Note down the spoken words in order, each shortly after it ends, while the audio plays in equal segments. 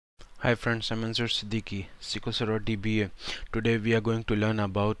Hi friends, I'm Siddiqui, SQL Server DBA. Today we are going to learn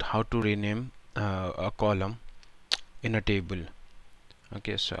about how to rename a column in a table.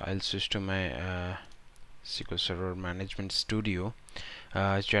 Okay, so I'll switch to my SQL Server Management Studio.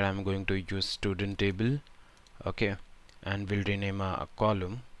 Here I'm going to use student table. Okay, and we'll rename a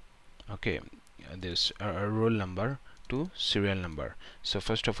column. Okay, this roll number to serial number. So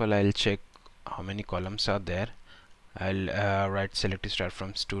first of all, I'll check how many columns are there. I'll write select start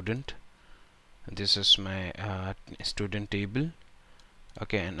from student. This is my student table.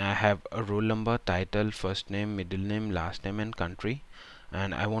 Okay, and I have a roll number, title, first name, middle name, last name, and country.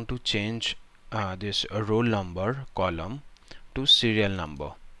 And I want to change this roll number column to serial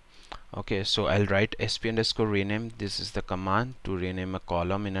number. Okay, so I'll write sp underscore rename. This is the command to rename a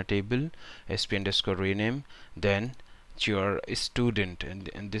column in a table. Sp underscore rename, then your student,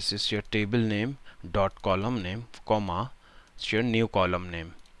 and this is your table name dot column name, comma, it's your new column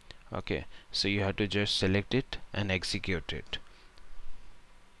name. Okay, so you have to just select it and execute it.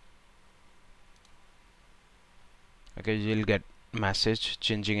 Okay, you'll get message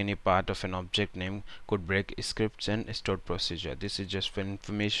changing any part of an object name could break scripts and stored procedure. This is just for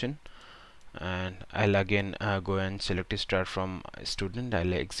information, and I'll again go and select start from student.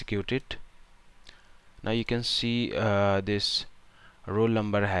 I'll execute it. Now you can see this roll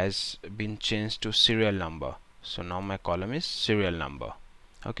number has been changed to serial number. So now my column is serial number.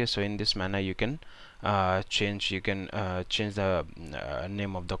 Okay, so in this manner you can change the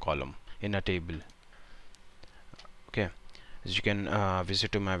name of the column in a table. Okay, as you can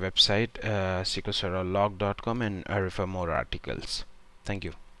visit to my website sqlserverlog.com and refer more articles. Thank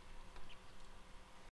you.